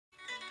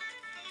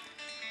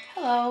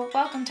Hello,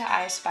 welcome to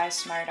I Spy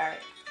Smart Art.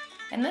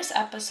 In this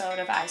episode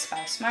of I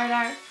Spy Smart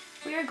Art,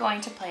 we are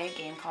going to play a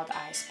game called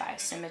I Spy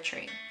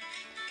Symmetry.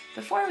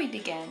 Before we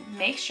begin,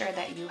 make sure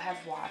that you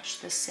have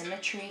watched the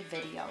symmetry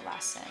video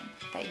lesson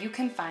that you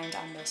can find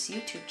on this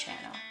YouTube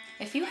channel.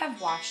 If you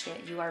have watched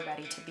it, you are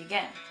ready to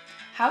begin.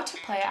 How to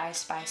play I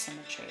Spy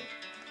Symmetry.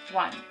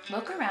 1.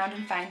 Look around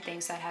and find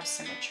things that have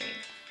symmetry.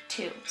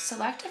 2.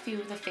 Select a few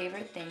of the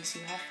favorite things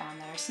you have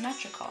found that are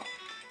symmetrical.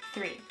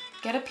 3.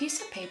 Get a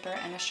piece of paper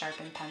and a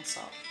sharpened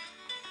pencil.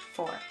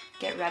 4.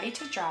 Get ready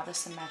to draw the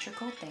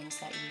symmetrical things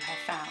that you have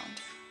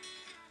found.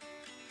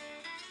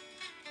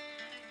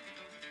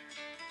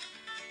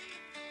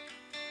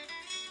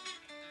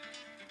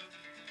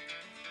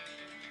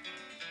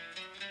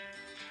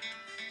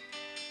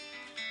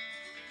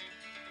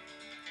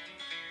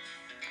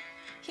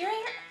 Here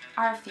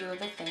are a few of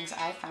the things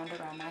I found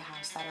around my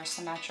house that are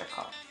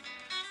symmetrical.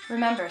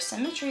 Remember,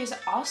 symmetry is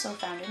also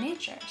found in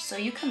nature, so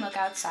you can look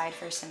outside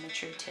for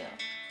symmetry too.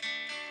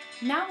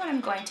 Now what I'm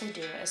going to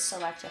do is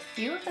select a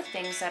few of the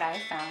things that I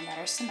found that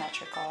are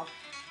symmetrical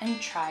and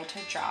try to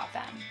draw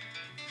them.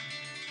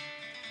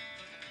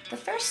 The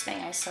first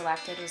thing I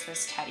selected was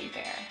this teddy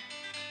bear.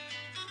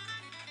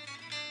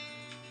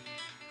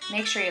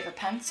 Make sure you have a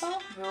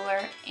pencil,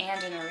 ruler,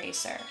 and an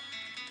eraser.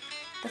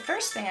 The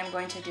first thing I'm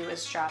going to do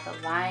is draw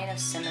the line of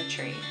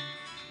symmetry.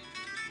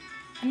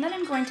 And then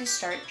I'm going to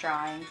start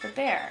drawing the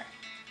bear.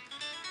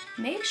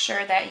 Make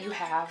sure that you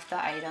have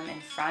the item in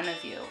front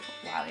of you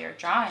while you're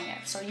drawing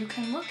it so you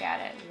can look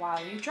at it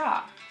while you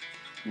draw.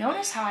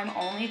 Notice how I'm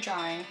only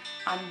drawing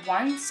on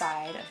one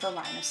side of the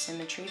line of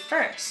symmetry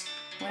first.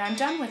 When I'm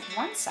done with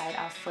one side,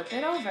 I'll flip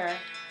it over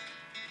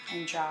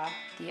and draw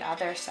the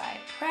other side,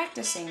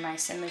 practicing my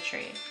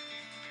symmetry.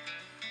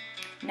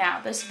 Now,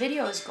 this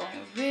video is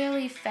going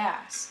really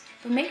fast,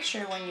 but make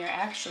sure when you're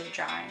actually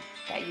drawing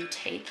that you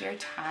take your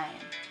time.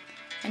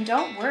 And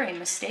don't worry,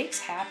 mistakes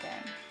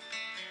happen.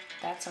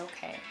 That's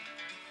okay.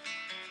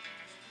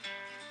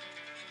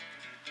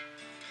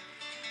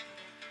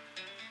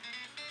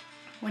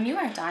 When you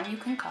are done, you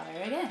can color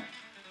it in.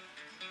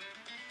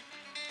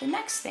 The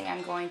next thing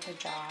I'm going to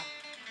draw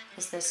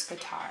is this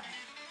guitar.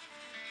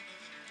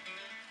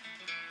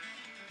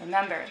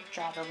 Remember,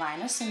 draw the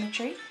line of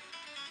symmetry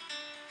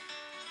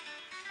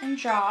and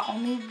draw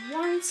only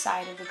one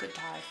side of the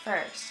guitar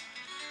first.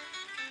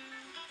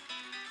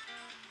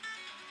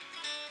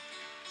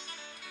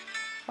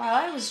 While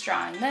I was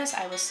drawing this,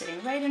 I was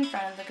sitting right in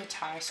front of the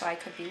guitar so I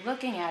could be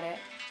looking at it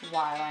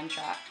while I'm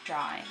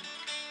drawing.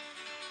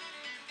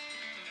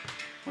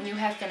 When you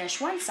have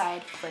finished one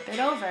side, flip it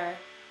over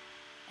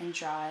and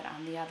draw it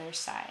on the other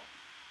side.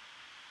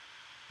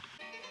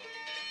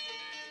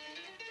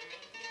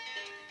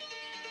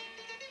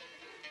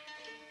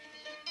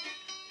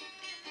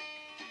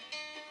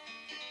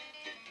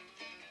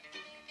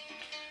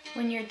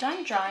 When you're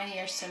done drawing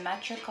your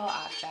symmetrical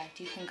object,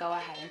 you can go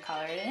ahead and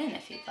color it in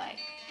if you'd like.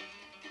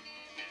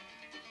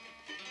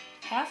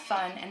 Have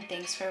fun, and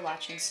thanks for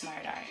watching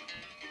Smart Art.